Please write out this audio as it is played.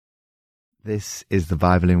This is the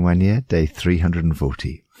Bible in 1 year, day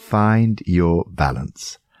 340. Find your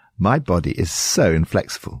balance. My body is so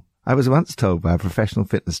inflexible. I was once told by a professional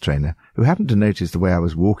fitness trainer who happened to notice the way I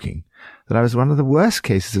was walking that I was one of the worst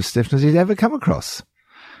cases of stiffness he'd ever come across.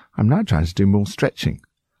 I'm now trying to do more stretching.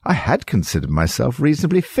 I had considered myself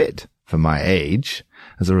reasonably fit for my age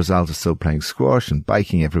as a result of still playing squash and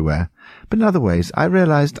biking everywhere, but in other ways I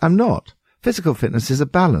realized I'm not. Physical fitness is a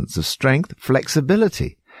balance of strength,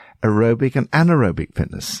 flexibility, aerobic and anaerobic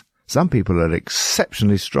fitness. Some people are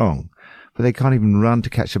exceptionally strong, but they can't even run to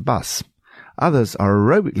catch a bus. Others are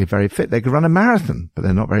aerobically very fit. They can run a marathon, but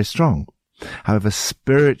they're not very strong. However,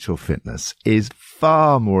 spiritual fitness is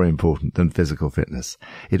far more important than physical fitness.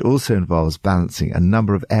 It also involves balancing a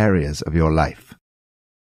number of areas of your life.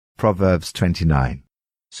 Proverbs 29.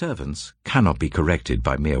 Servants cannot be corrected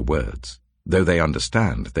by mere words. Though they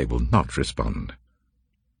understand, they will not respond.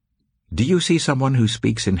 Do you see someone who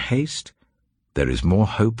speaks in haste? There is more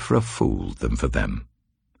hope for a fool than for them.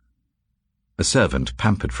 A servant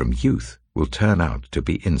pampered from youth will turn out to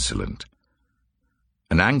be insolent.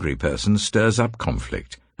 An angry person stirs up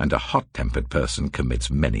conflict, and a hot-tempered person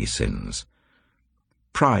commits many sins.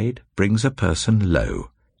 Pride brings a person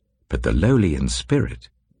low, but the lowly in spirit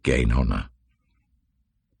gain honor.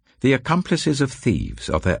 The accomplices of thieves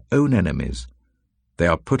are their own enemies. They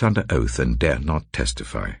are put under oath and dare not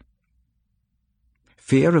testify.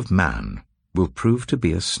 Fear of man will prove to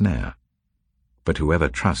be a snare, but whoever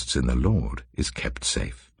trusts in the Lord is kept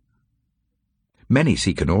safe. Many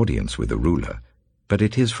seek an audience with a ruler, but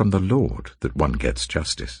it is from the Lord that one gets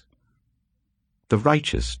justice. The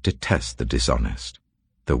righteous detest the dishonest.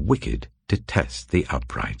 The wicked detest the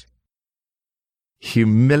upright.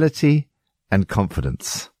 Humility and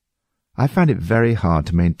confidence. I find it very hard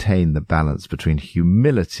to maintain the balance between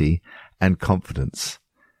humility and confidence.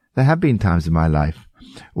 There have been times in my life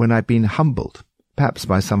when I've been humbled, perhaps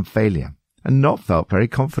by some failure, and not felt very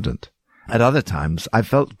confident. At other times, I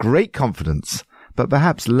felt great confidence, but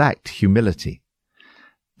perhaps lacked humility.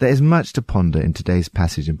 There is much to ponder in today's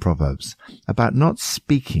passage in Proverbs about not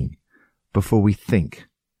speaking before we think,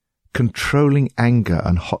 controlling anger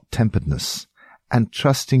and hot-temperedness, and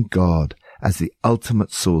trusting God as the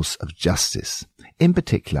ultimate source of justice. In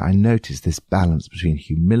particular, I notice this balance between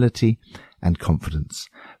humility and confidence.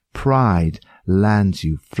 Pride lands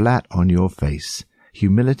you flat on your face.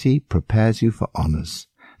 Humility prepares you for honors.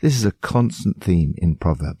 This is a constant theme in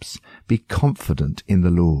Proverbs. Be confident in the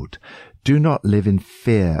Lord. Do not live in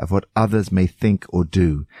fear of what others may think or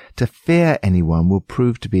do. To fear anyone will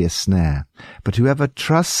prove to be a snare, but whoever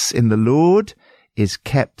trusts in the Lord is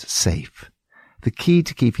kept safe. The key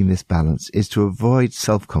to keeping this balance is to avoid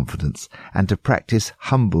self-confidence and to practice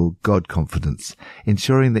humble God-confidence,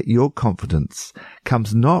 ensuring that your confidence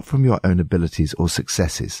comes not from your own abilities or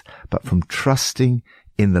successes, but from trusting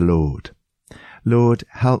in the Lord. Lord,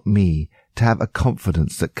 help me to have a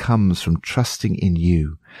confidence that comes from trusting in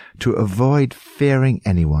you, to avoid fearing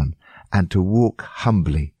anyone, and to walk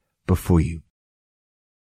humbly before you.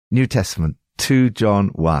 New Testament, 2 John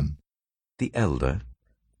 1. The elder,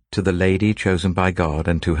 to the lady chosen by God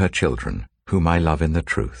and to her children, whom I love in the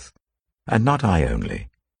truth, and not I only,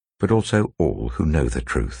 but also all who know the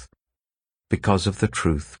truth, because of the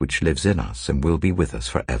truth which lives in us and will be with us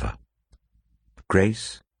forever.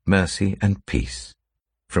 Grace, mercy, and peace,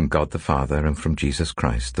 from God the Father and from Jesus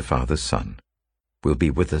Christ, the Father's Son, will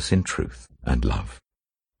be with us in truth and love.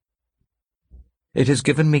 It has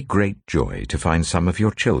given me great joy to find some of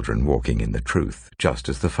your children walking in the truth, just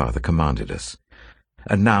as the Father commanded us.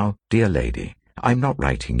 And now, dear lady, I'm not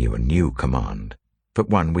writing you a new command, but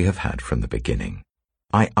one we have had from the beginning.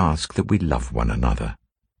 I ask that we love one another,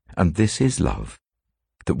 and this is love,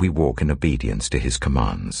 that we walk in obedience to his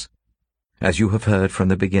commands. As you have heard from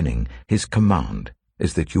the beginning, his command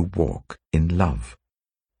is that you walk in love.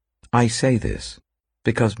 I say this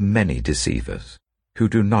because many deceivers, who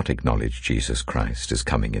do not acknowledge Jesus Christ as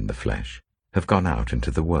coming in the flesh, have gone out into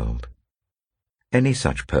the world. Any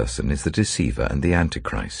such person is the deceiver and the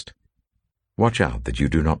Antichrist. Watch out that you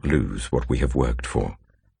do not lose what we have worked for,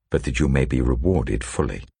 but that you may be rewarded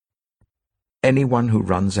fully. Anyone who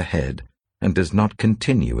runs ahead and does not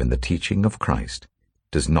continue in the teaching of Christ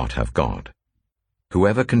does not have God.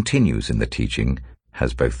 Whoever continues in the teaching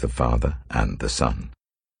has both the Father and the Son.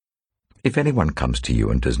 If anyone comes to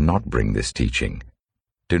you and does not bring this teaching,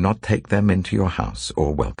 do not take them into your house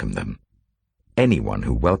or welcome them. Anyone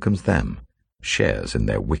who welcomes them shares in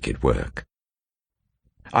their wicked work.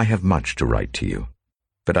 I have much to write to you,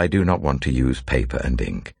 but I do not want to use paper and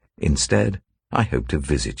ink. Instead, I hope to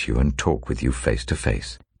visit you and talk with you face to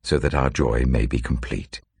face, so that our joy may be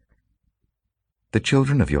complete. The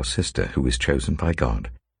children of your sister who is chosen by God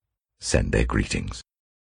send their greetings.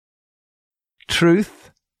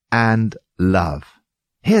 Truth and love.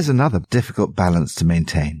 Here's another difficult balance to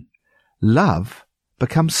maintain. Love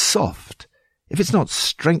becomes soft if it's not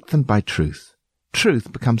strengthened by truth.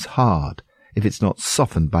 Truth becomes hard if it's not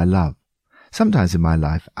softened by love. Sometimes in my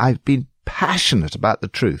life I've been passionate about the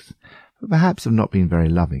truth, but perhaps have not been very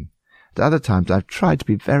loving. At other times I've tried to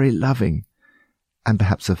be very loving and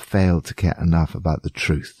perhaps have failed to care enough about the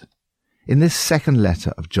truth. In this second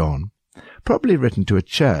letter of John, probably written to a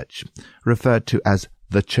church referred to as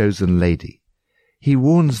the chosen lady, he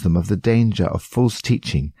warns them of the danger of false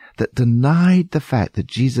teaching that denied the fact that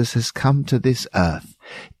Jesus has come to this earth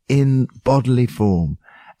in bodily form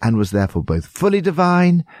and was therefore both fully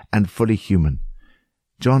divine and fully human.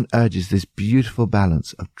 John urges this beautiful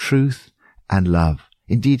balance of truth and love.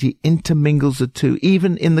 Indeed, he intermingles the two.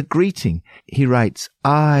 Even in the greeting, he writes,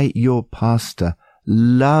 I, your pastor,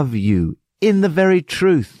 love you in the very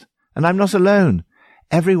truth. And I'm not alone.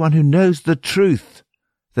 Everyone who knows the truth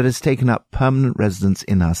that has taken up permanent residence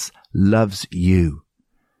in us loves you.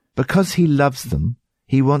 Because he loves them,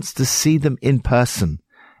 he wants to see them in person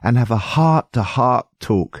and have a heart-to-heart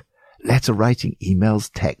talk. Letter writing,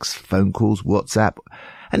 emails, texts, phone calls, WhatsApp,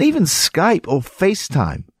 and even Skype or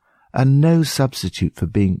FaceTime are no substitute for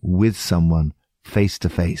being with someone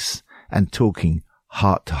face-to-face and talking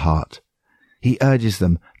heart-to-heart. He urges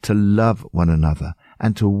them to love one another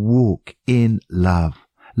and to walk in love.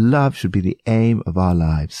 Love should be the aim of our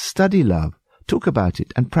lives. Study love, talk about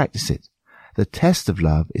it, and practice it. The test of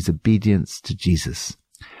love is obedience to Jesus.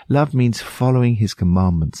 Love means following his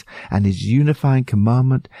commandments, and his unifying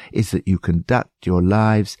commandment is that you conduct your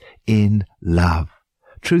lives in love.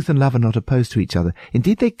 Truth and love are not opposed to each other.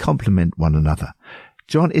 Indeed, they complement one another.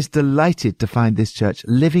 John is delighted to find this church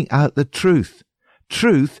living out the truth.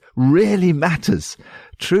 Truth really matters.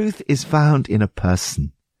 Truth is found in a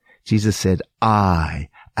person. Jesus said, I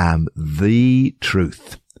am the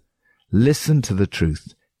truth. Listen to the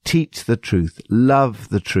truth. Teach the truth. Love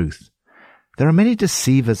the truth. There are many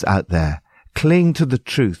deceivers out there. Cling to the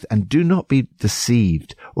truth and do not be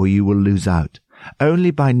deceived, or you will lose out. Only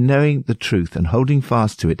by knowing the truth and holding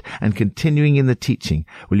fast to it and continuing in the teaching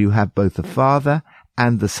will you have both the Father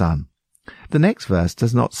and the Son. The next verse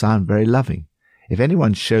does not sound very loving. If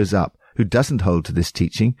anyone shows up who doesn't hold to this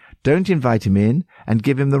teaching, don't invite him in and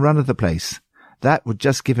give him the run of the place. That would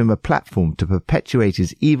just give him a platform to perpetuate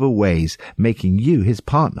his evil ways, making you his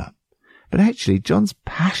partner. But actually, John's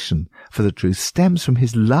passion for the truth stems from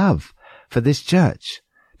his love for this church.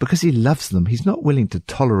 Because he loves them, he's not willing to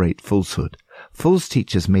tolerate falsehood. False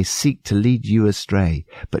teachers may seek to lead you astray,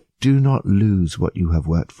 but do not lose what you have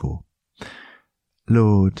worked for.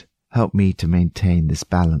 Lord, help me to maintain this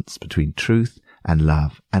balance between truth and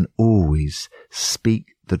love, and always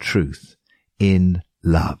speak the truth in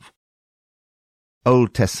love.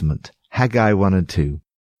 Old Testament, Haggai 1 and 2.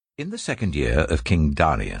 In the 2nd year of King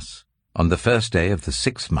Darius, on the 1st day of the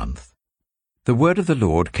 6th month, the word of the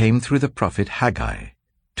Lord came through the prophet Haggai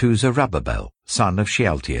to Zerubbabel, son of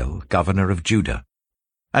Shealtiel, governor of Judah,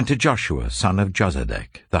 and to Joshua, son of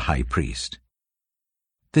Jozadak, the high priest.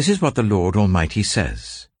 This is what the Lord Almighty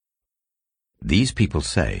says. These people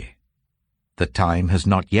say, the time has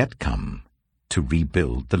not yet come to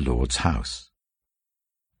rebuild the Lord's house.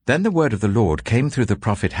 Then the word of the Lord came through the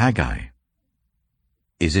prophet Haggai.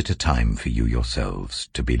 Is it a time for you yourselves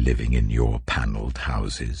to be living in your panelled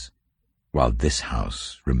houses, while this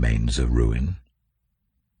house remains a ruin?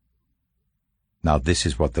 Now this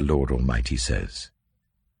is what the Lord Almighty says.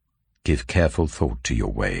 Give careful thought to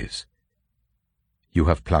your ways. You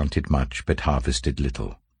have planted much but harvested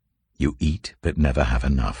little. You eat but never have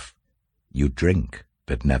enough. You drink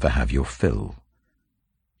but never have your fill.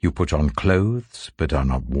 You put on clothes but are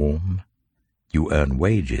not warm. You earn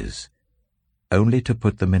wages only to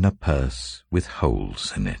put them in a purse with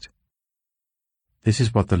holes in it. This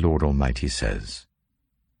is what the Lord Almighty says.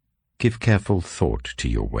 Give careful thought to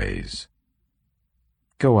your ways.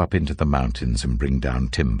 Go up into the mountains and bring down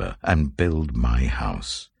timber and build my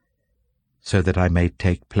house, so that I may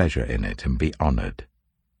take pleasure in it and be honored,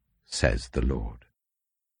 says the Lord.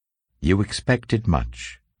 You expected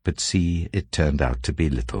much, but see, it turned out to be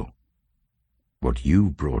little. What you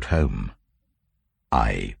brought home,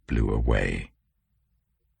 I blew away.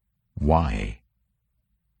 Why?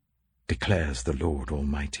 Declares the Lord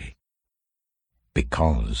Almighty.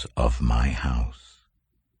 Because of my house,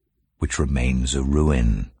 which remains a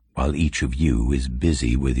ruin, while each of you is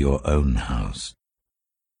busy with your own house.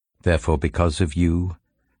 Therefore, because of you,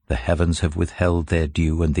 the heavens have withheld their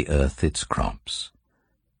dew and the earth its crops.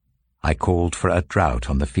 I called for a drought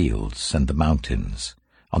on the fields and the mountains,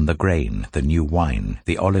 on the grain, the new wine,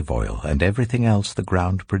 the olive oil, and everything else the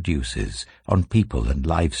ground produces, on people and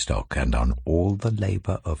livestock, and on all the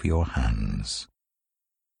labor of your hands.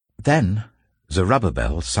 Then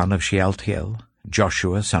Zerubbabel son of Shealtiel,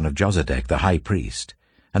 Joshua son of Jozadak the high priest,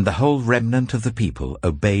 and the whole remnant of the people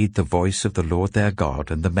obeyed the voice of the Lord their God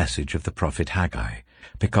and the message of the prophet Haggai,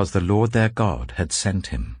 because the Lord their God had sent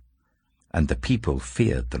him. And the people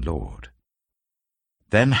feared the Lord.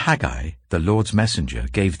 Then Haggai, the Lord's messenger,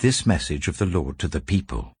 gave this message of the Lord to the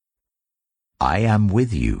people. I am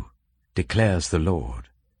with you, declares the Lord.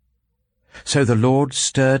 So the Lord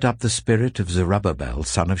stirred up the spirit of Zerubbabel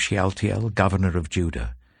son of Shealtiel, governor of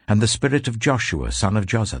Judah, and the spirit of Joshua son of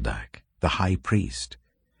Jozadak, the high priest,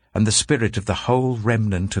 and the spirit of the whole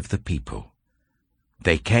remnant of the people.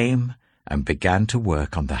 They came and began to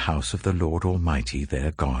work on the house of the Lord Almighty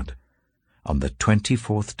their God, on the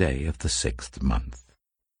 24th day of the 6th month,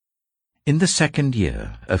 in the 2nd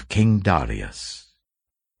year of King Darius.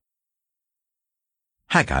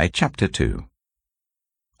 Haggai chapter 2.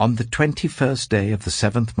 On the 21st day of the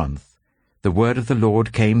 7th month, the word of the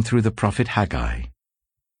Lord came through the prophet Haggai.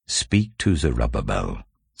 Speak to Zerubbabel,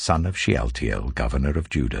 son of Shealtiel, governor of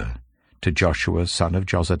Judah, to Joshua son of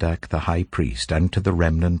Jozadak the high priest, and to the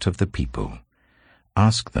remnant of the people.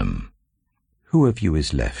 Ask them, who of you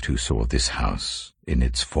is left who saw this house in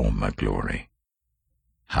its former glory?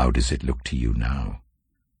 How does it look to you now?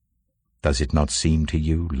 Does it not seem to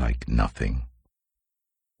you like nothing?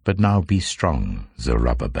 But now be strong,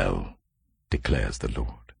 Zerubbabel, declares the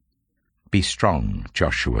Lord. Be strong,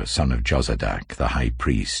 Joshua son of Jozadak the high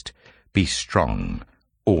priest. Be strong,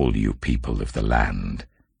 all you people of the land,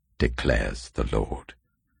 declares the Lord,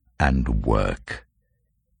 and work,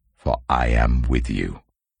 for I am with you,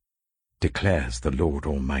 declares the Lord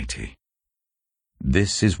Almighty.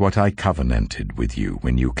 This is what I covenanted with you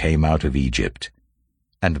when you came out of Egypt,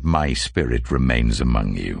 and my spirit remains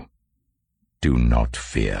among you. Do not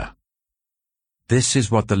fear. This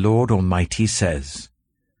is what the Lord Almighty says.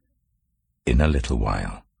 In a little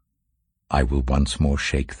while, I will once more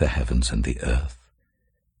shake the heavens and the earth,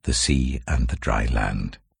 the sea and the dry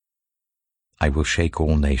land. I will shake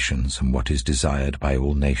all nations, and what is desired by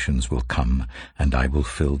all nations will come, and I will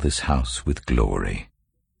fill this house with glory,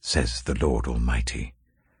 says the Lord Almighty.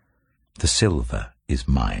 The silver is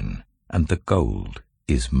mine, and the gold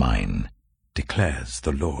is mine, declares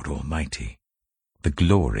the Lord Almighty. The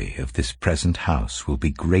glory of this present house will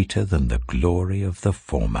be greater than the glory of the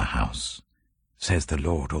former house, says the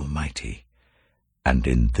Lord Almighty, and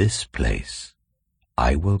in this place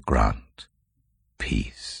I will grant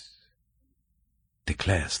peace,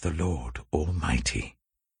 declares the Lord Almighty.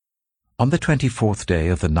 On the 24th day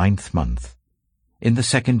of the 9th month, in the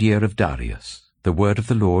 2nd year of Darius, the word of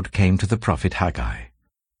the Lord came to the prophet Haggai.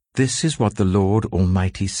 This is what the Lord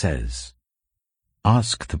Almighty says.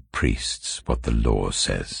 Ask the priests what the law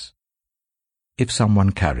says. If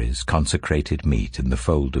someone carries consecrated meat in the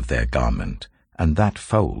fold of their garment, and that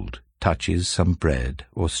fold touches some bread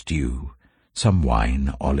or stew, some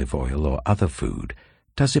wine, olive oil, or other food,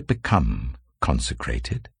 does it become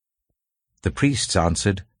consecrated? The priests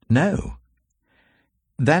answered, No.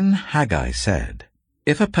 Then Haggai said,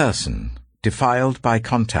 If a person, defiled by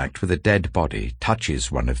contact with a dead body,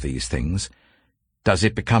 touches one of these things, does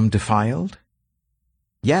it become defiled?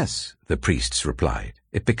 Yes, the priests replied,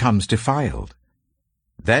 it becomes defiled.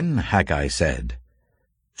 Then Haggai said,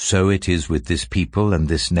 So it is with this people and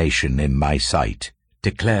this nation in my sight,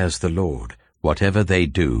 declares the Lord. Whatever they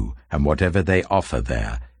do and whatever they offer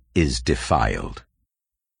there is defiled.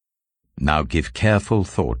 Now give careful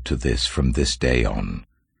thought to this from this day on.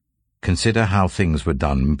 Consider how things were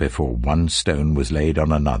done before one stone was laid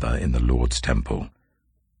on another in the Lord's temple.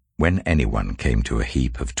 When anyone came to a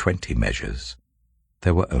heap of 20 measures,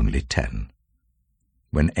 there were only 10.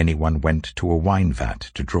 When anyone went to a wine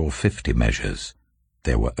vat to draw 50 measures,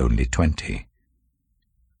 there were only 20.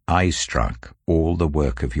 I struck all the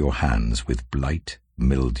work of your hands with blight,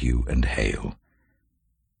 mildew, and hail.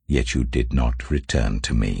 Yet you did not return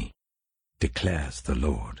to me, declares the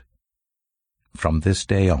Lord. From this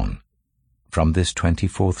day on, from this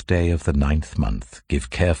 24th day of the 9th month, give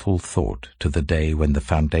careful thought to the day when the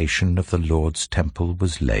foundation of the Lord's temple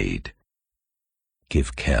was laid.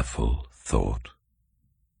 Give careful thought.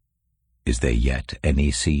 Is there yet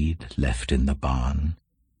any seed left in the barn?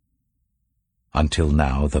 Until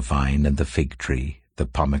now the vine and the fig tree, the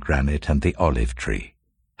pomegranate and the olive tree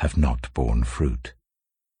have not borne fruit.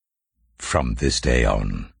 From this day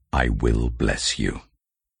on I will bless you.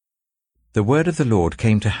 The word of the Lord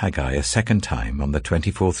came to Haggai a second time on the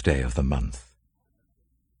 24th day of the month.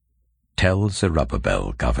 Tell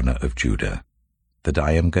Zerubbabel, governor of Judah, that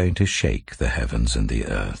I am going to shake the heavens and the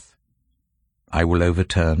earth. I will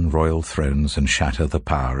overturn royal thrones and shatter the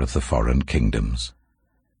power of the foreign kingdoms.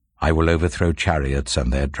 I will overthrow chariots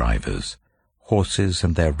and their drivers. Horses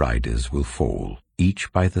and their riders will fall,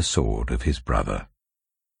 each by the sword of his brother.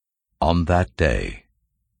 On that day,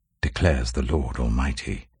 declares the Lord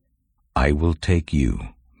Almighty, I will take you,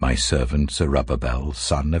 my servant Zerubbabel,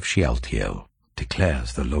 son of Shealtiel,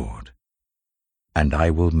 declares the Lord, and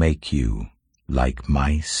I will make you like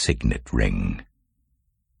my signet ring,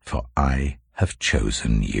 for I have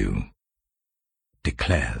chosen you,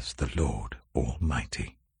 declares the Lord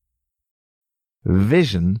Almighty.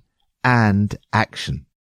 Vision and action.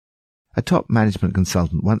 A top management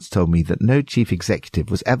consultant once told me that no chief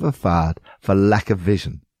executive was ever fired for lack of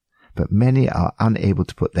vision, but many are unable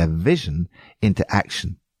to put their vision into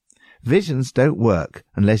action. Visions don't work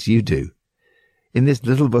unless you do. In this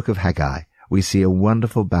little book of Haggai, we see a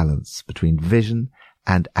wonderful balance between vision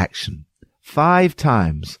and action. 5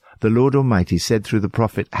 times the Lord Almighty said through the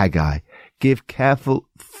prophet Haggai, give careful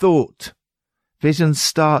thought. Vision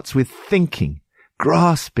starts with thinking,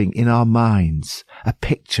 grasping in our minds a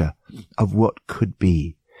picture of what could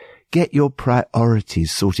be. Get your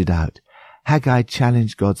priorities sorted out. Haggai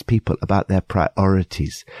challenged God's people about their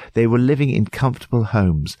priorities. They were living in comfortable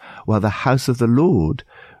homes while the house of the Lord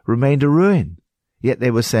remained a ruin. Yet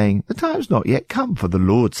they were saying, the time's not yet come for the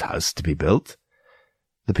Lord's house to be built.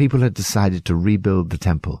 The people had decided to rebuild the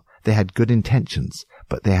temple. They had good intentions,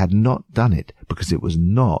 but they had not done it because it was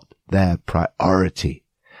not their priority.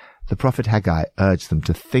 The prophet Haggai urged them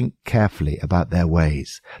to think carefully about their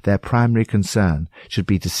ways. Their primary concern should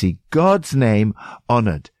be to see God's name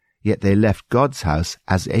honored, yet they left God's house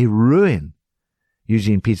as a ruin.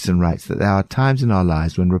 Eugene Peterson writes that there are times in our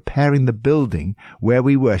lives when repairing the building where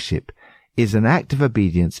we worship is an act of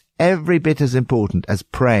obedience every bit as important as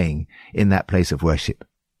praying in that place of worship.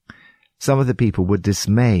 Some of the people were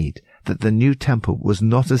dismayed that the new temple was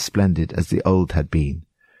not as splendid as the old had been.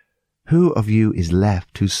 Who of you is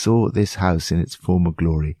left who saw this house in its former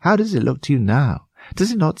glory? How does it look to you now?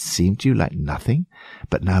 Does it not seem to you like nothing?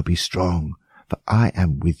 But now be strong, for I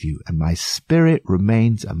am with you, and my spirit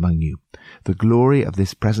remains among you. The glory of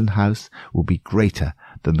this present house will be greater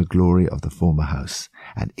than the glory of the former house,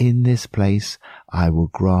 and in this place I will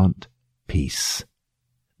grant peace.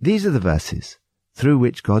 These are the verses through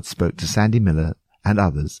which God spoke to Sandy Miller and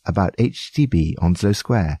others about HTB Onslow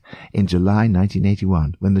Square in July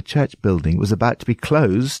 1981, when the church building was about to be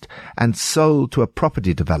closed and sold to a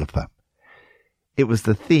property developer. It was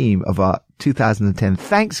the theme of our 2010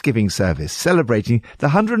 Thanksgiving service, celebrating the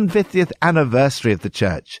 150th anniversary of the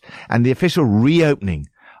church and the official reopening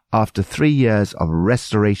after 3 years of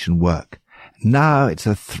restoration work. Now it's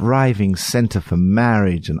a thriving center for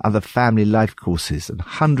marriage and other family life courses, and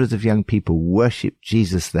hundreds of young people worship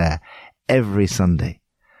Jesus there every Sunday.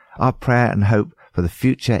 Our prayer and hope for the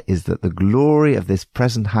future is that the glory of this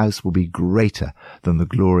present house will be greater than the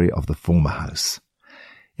glory of the former house.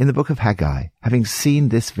 In the book of Haggai, having seen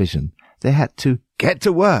this vision, they had to get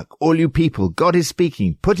to work. All you people, God is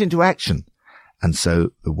speaking, put into action. And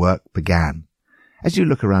so the work began. As you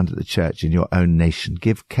look around at the church in your own nation,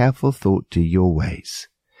 give careful thought to your ways.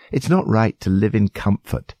 It's not right to live in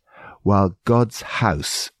comfort while God's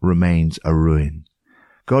house remains a ruin.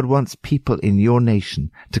 God wants people in your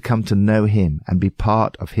nation to come to know Him and be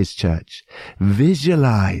part of His church.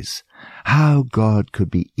 Visualize how God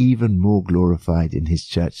could be even more glorified in His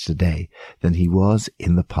church today than He was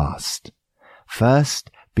in the past.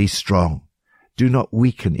 First, be strong. Do not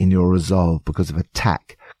weaken in your resolve because of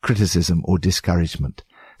attack, criticism, or discouragement.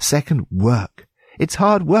 Second, work. It's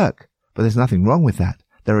hard work, but there's nothing wrong with that.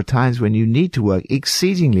 There are times when you need to work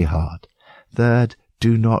exceedingly hard. Third,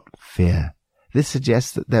 do not fear. This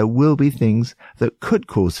suggests that there will be things that could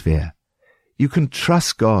cause fear. You can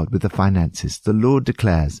trust God with the finances. The Lord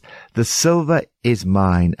declares, the silver is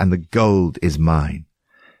mine and the gold is mine.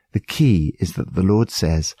 The key is that the Lord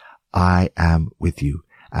says, I am with you,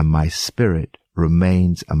 and my spirit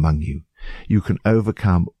remains among you. You can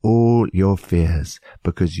overcome all your fears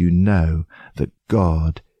because you know that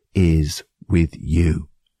God is with you.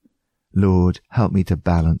 Lord, help me to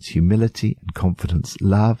balance humility and confidence,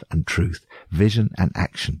 love and truth, vision and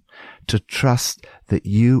action, to trust that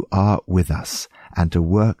you are with us and to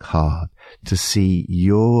work hard to see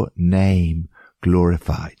your name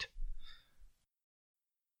glorified.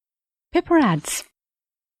 Pippa adds,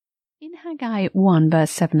 in Haggai 1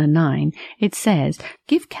 verse 7 and 9, it says,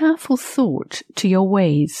 give careful thought to your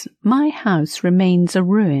ways. My house remains a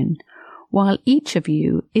ruin, while each of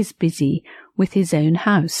you is busy with his own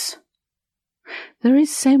house. There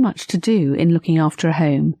is so much to do in looking after a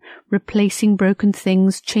home, replacing broken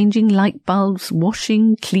things, changing light bulbs,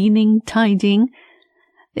 washing, cleaning, tidying.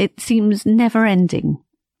 It seems never-ending,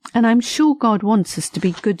 and I'm sure God wants us to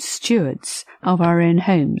be good stewards of our own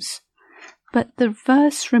homes. But the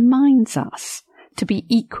verse reminds us to be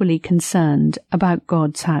equally concerned about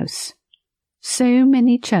God's house. So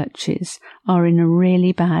many churches are in a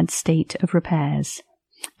really bad state of repairs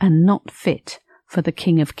and not fit for the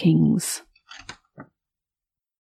King of Kings.